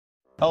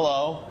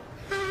Hello.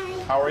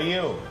 Hi. How are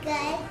you?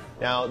 Good.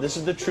 Now, this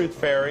is the Truth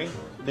Fairy.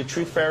 The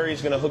Truth Fairy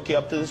is going to hook you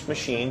up to this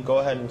machine. Go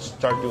ahead and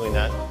start doing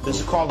that.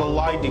 This is called a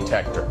lie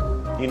detector.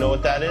 You know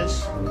what that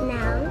is?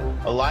 No.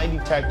 A lie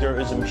detector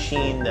is a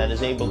machine that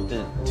is able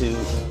to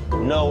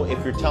know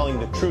if you're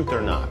telling the truth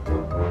or not.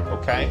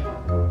 Okay?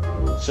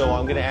 So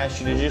I'm going to ask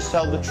you to just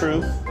tell the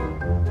truth,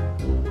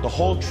 the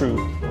whole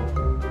truth,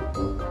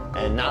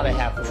 and not a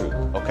half truth.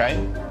 Okay?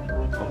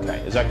 Okay.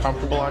 Is that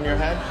comfortable on your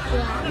head?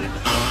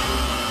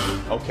 Yeah.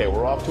 Okay,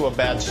 we're off to a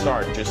bad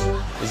start. It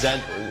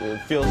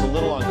feels a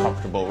little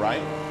uncomfortable,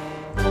 right?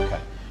 Okay.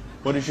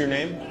 What is your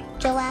name?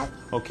 Joelle.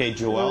 Okay,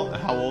 Joelle.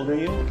 How old are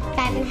you?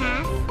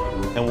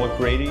 5.5. And what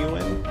grade are you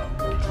in?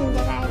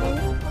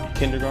 Kindergarten.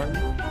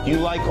 Kindergarten? Do you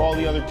like all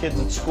the other kids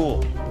at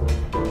school?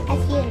 A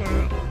few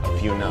not. A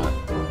few not.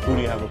 Who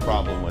do you have a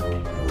problem with?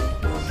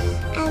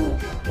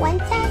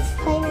 Once I was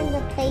playing on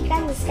the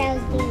playground, this guy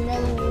was being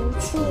really mean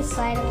to me,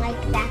 so I don't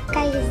like that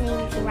guy. His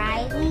name's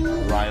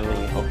Riley.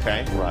 Riley.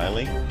 Okay,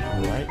 Riley.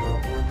 All right.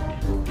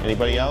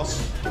 Anybody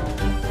else?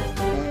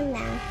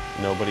 No.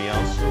 Nobody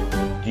else?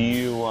 Do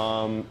you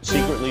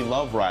secretly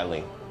love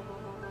Riley?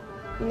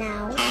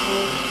 No.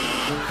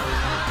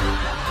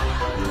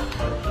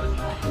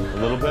 A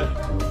little bit?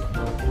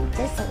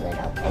 Just a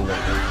little bit. A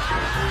little bit.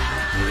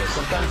 Yeah,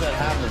 sometimes that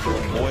happens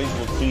when boys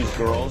will tease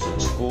girls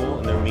at school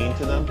and they're mean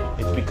to them.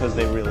 It's because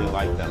they really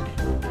like them.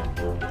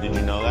 Did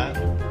you know that?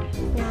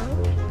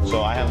 No.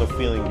 So I have a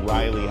feeling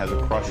Riley has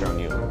a crush on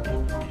you.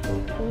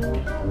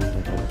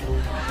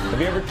 Have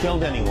you ever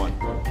killed anyone?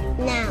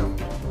 No.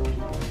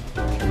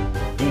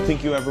 Do you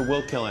think you ever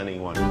will kill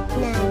anyone?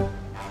 No.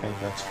 Okay,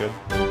 that's good.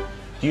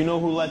 Do you know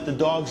who let the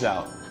dogs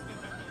out?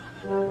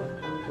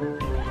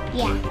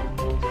 Yeah.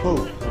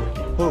 Who?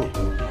 Who?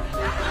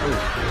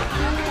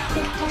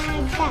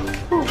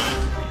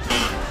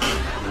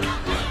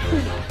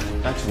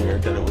 That's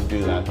weird that it would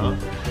do that, huh?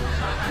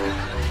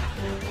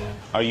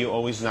 Are you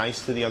always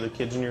nice to the other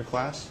kids in your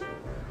class?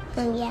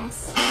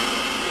 Yes.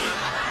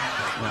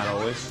 Not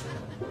always?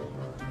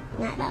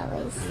 Not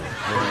always.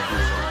 What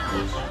do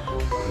you do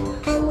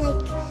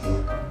sometimes?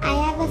 I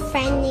have a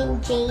friend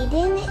named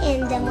Jaden,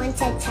 and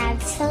once I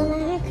tagged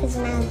someone on her because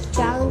when I was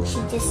drawing,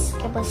 she just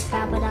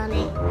scribbled on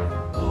it.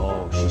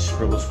 Oh, she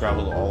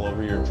scribbled all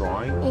over your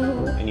drawing?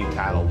 Mm-hmm. And you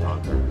tattled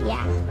on her?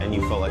 Yeah. And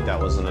you felt like that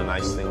wasn't a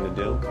nice thing to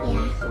do?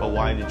 Yeah. But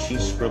why did she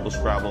scribble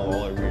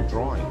all over your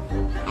drawing?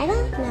 I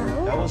don't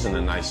know. That wasn't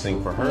a nice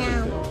thing for her No.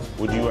 to do.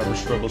 Would you ever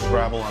scribble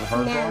on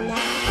her drawing? No.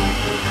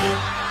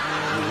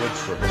 You would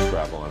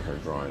scribble on her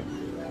drawing.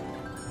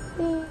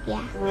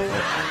 Yeah.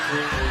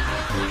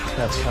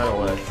 That's kind of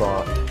what I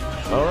thought.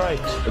 All right.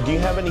 Do you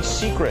have any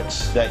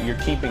secrets that you're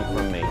keeping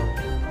from me?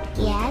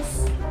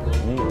 Yes.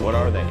 What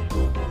are they?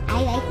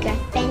 I like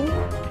Griffin.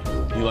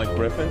 You like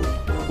Griffin?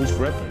 Who's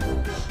Griffin?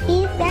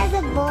 There's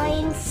a boy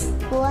in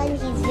school, and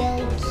he's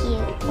really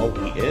cute. Oh,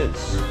 he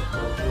is.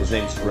 His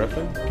name's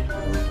Griffin?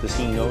 Does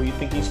he know you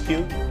think he's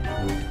cute?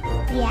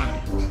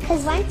 Yeah.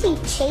 Because once he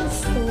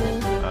chased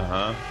me.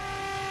 Uh-huh.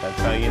 That's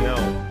how you know.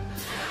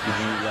 Did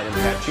you let him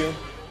catch you?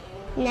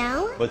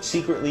 No? But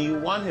secretly you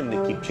want him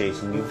to keep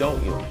chasing you,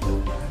 don't you?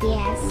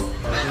 Yes.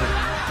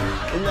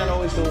 Isn't that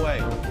always the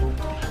way?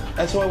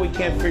 That's why we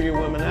can't figure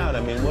women out. I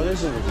mean, what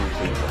is it with you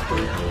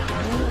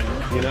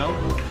people? You know?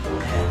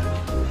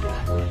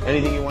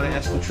 Anything you want to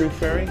ask the Truth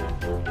Fairy?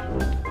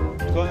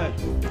 Go ahead.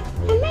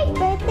 On my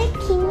birthday,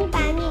 can you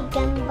buy me a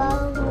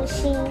gumball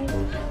machine?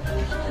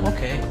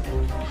 Okay.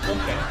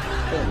 Okay.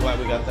 Good. I'm glad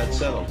we got that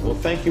settled. Well,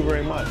 thank you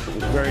very much. It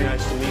was very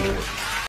nice to meet you.